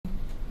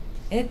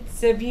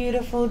It's a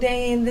beautiful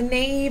day in the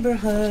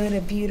neighborhood, a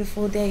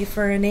beautiful day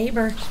for a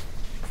neighbor.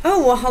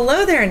 Oh, well,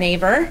 hello there,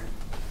 neighbor.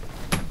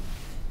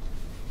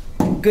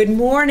 Good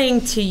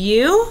morning to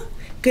you.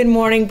 Good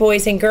morning,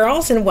 boys and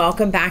girls, and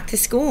welcome back to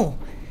school.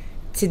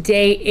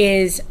 Today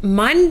is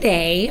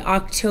Monday,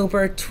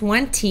 October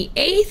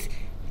 28th,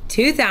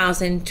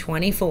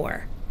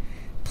 2024.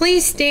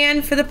 Please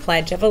stand for the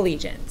Pledge of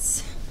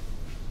Allegiance.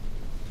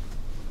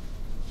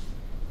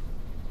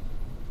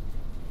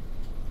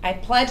 I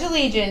pledge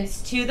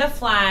allegiance to the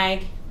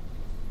flag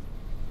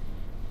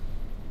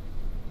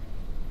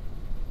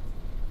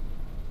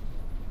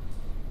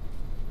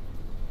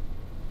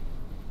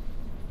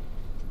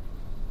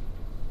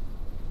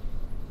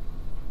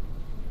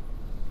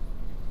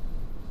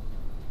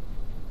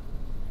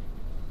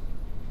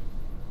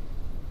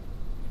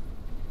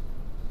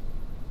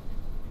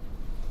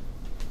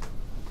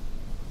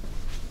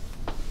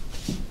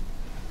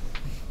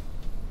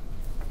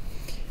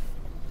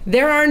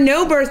There are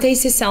no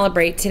birthdays to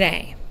celebrate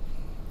today.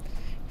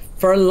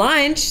 For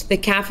lunch, the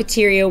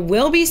cafeteria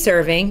will be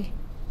serving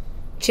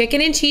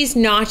chicken and cheese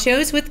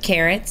nachos with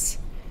carrots,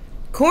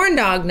 corn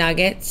dog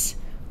nuggets,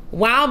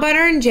 wow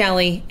butter and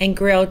jelly, and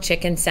grilled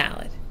chicken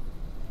salad.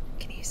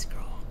 Can you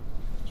scroll?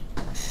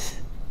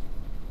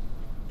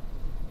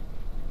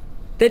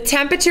 The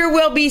temperature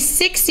will be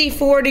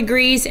 64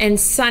 degrees and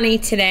sunny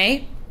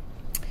today.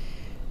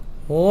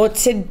 Well,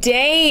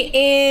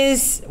 today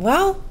is,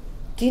 well,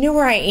 do you know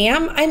where I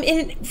am? I'm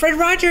in Fred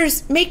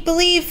Rogers'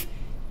 make-believe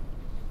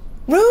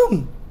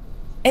room.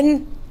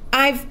 And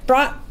I've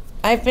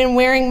been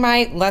wearing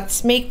my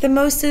Let's Make the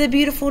Most of the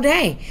Beautiful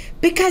Day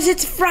because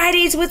it's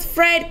Fridays with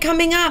Fred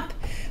coming up.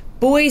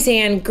 Boys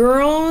and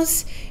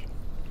girls,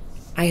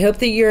 I hope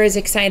that you're as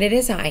excited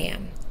as I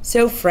am.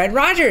 So Fred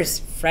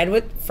Rogers,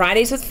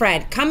 Fridays with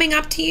Fred, coming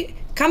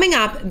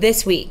up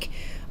this week.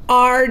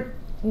 Our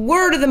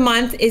word of the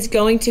month is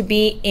going to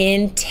be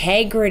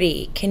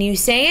integrity. Can you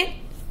say it?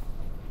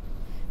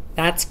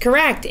 That's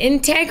correct,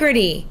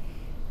 integrity.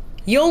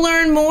 You'll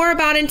learn more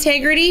about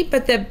integrity,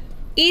 but the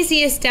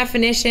easiest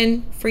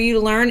definition for you to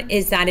learn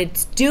is that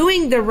it's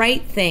doing the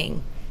right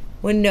thing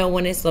when no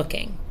one is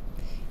looking.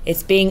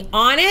 It's being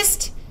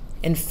honest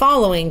and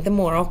following the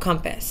moral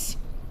compass.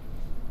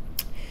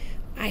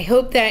 I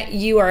hope that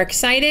you are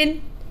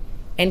excited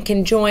and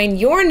can join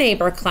your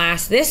neighbor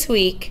class this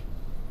week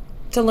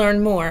to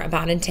learn more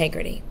about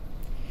integrity.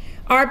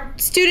 Our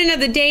student of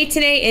the day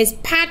today is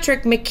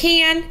Patrick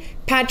McCann.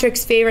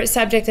 Patrick's favorite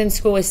subject in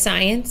school is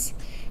science.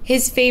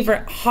 His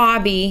favorite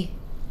hobby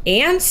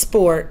and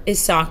sport is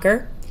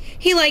soccer.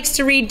 He likes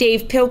to read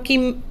Dave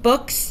Pilkey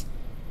books.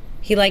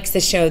 He likes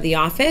the show The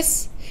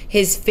Office.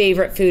 His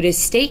favorite food is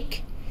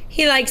steak.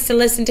 He likes to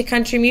listen to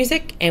country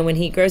music, and when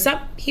he grows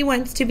up, he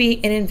wants to be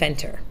an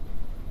inventor.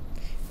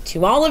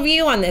 To all of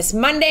you on this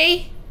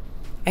Monday,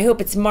 I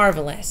hope it's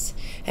marvelous.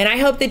 And I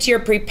hope that you're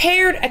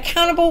prepared,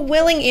 accountable,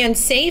 willing, and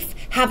safe.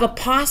 Have a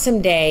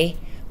possum day.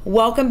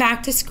 Welcome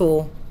back to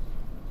school.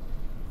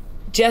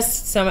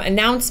 Just some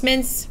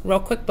announcements real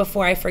quick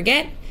before I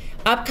forget.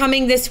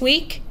 Upcoming this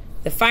week,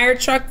 the fire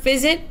truck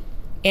visit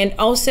and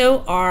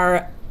also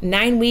our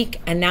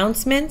 9-week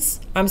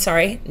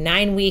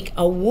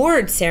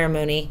award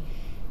ceremony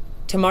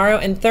tomorrow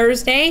and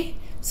Thursday.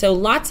 So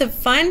lots of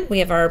fun. We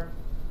have our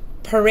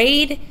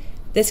parade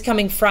this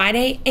coming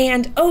Friday.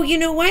 And oh, you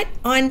know what?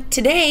 On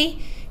today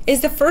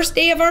is the first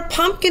day of our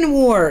pumpkin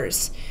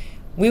wars.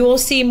 We will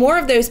see more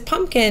of those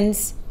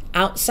pumpkins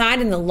outside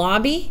in the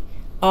lobby,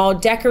 all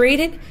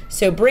decorated.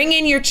 So bring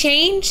in your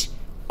change.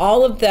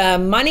 All of the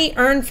money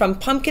earned from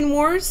Pumpkin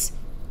Wars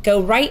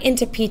go right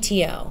into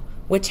PTO,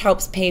 which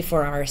helps pay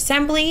for our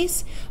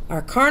assemblies,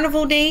 our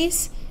carnival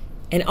days,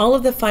 and all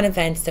of the fun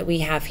events that we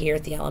have here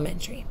at the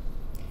elementary.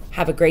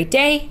 Have a great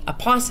day, a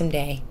possum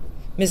day.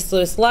 Mrs.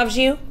 Lewis loves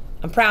you.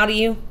 I'm proud of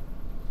you.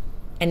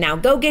 And now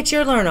go get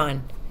your learn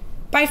on.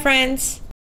 Bye, friends.